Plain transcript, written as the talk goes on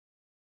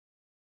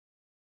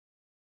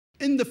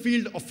in the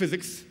field of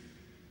physics,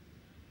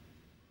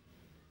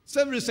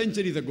 several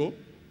centuries ago,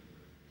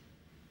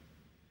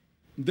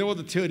 there was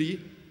a theory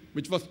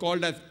which was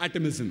called as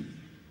atomism.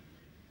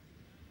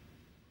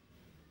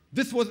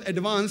 This was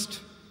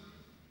advanced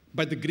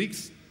by the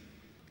Greeks,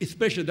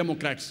 especially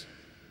Democrats,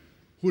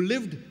 who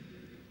lived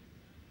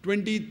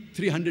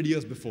 2,300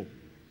 years before.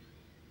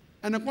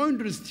 And according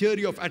to this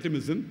theory of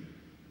atomism,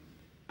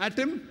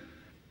 atom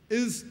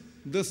is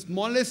the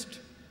smallest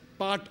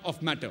part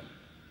of matter.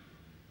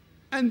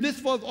 And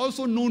this was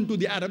also known to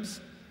the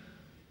Arabs.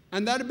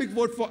 And the Arabic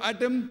word for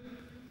atom,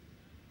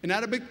 in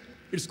Arabic,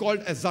 it's called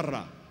as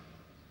Zarra.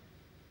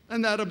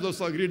 And the Arabs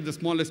also agreed the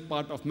smallest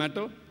part of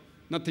matter,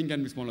 nothing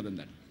can be smaller than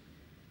that.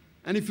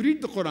 And if you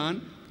read the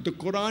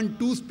Quran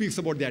too speaks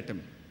about the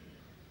atom.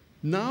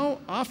 Now,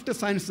 after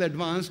science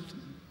advanced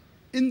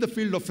in the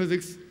field of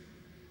physics,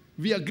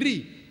 we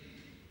agree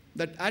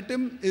that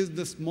atom is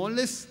the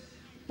smallest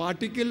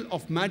particle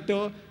of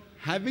matter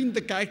having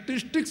the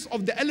characteristics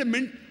of the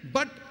element,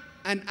 but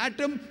an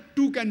atom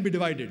too can be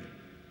divided.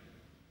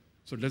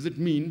 So does it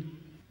mean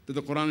that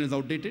the Quran is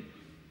outdated?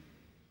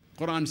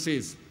 Quran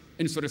says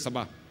in Surah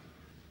Sabah,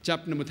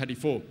 chapter number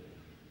 34,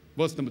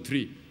 verse number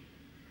 3,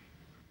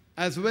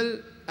 as well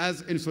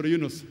as in Surah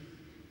Yunus,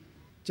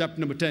 chapter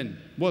number 10,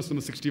 verse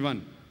number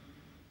 61,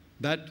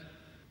 that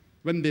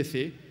when they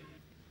say,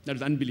 that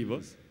is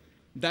unbelievers,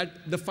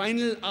 that the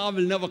final hour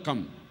will never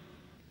come,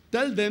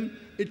 tell them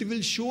it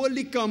will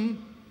surely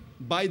come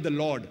by the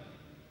Lord,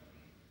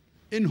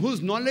 in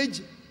whose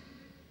knowledge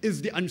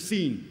is the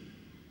unseen,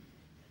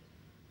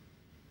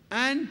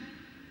 and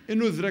in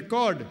whose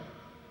record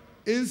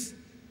is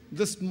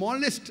the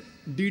smallest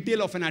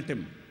detail of an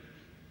atom.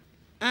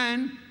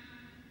 And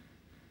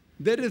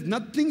there is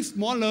nothing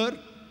smaller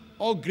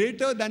or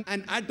greater than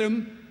an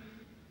atom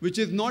which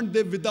is not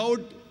there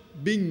without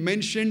being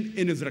mentioned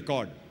in his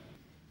record.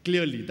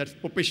 Clearly, that's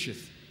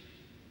propitious.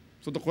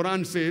 So the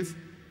Quran says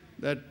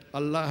that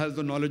Allah has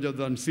the knowledge of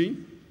the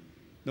unseen.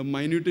 The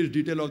minutest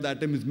detail of the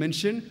atom is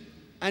mentioned.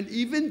 And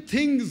even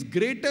things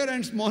greater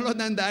and smaller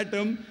than the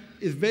atom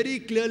is very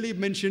clearly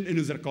mentioned in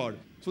his record.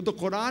 So the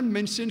Quran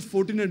mentions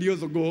 1400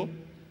 years ago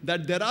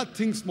that there are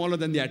things smaller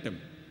than the atom,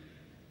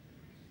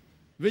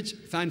 which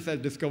science has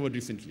discovered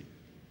recently.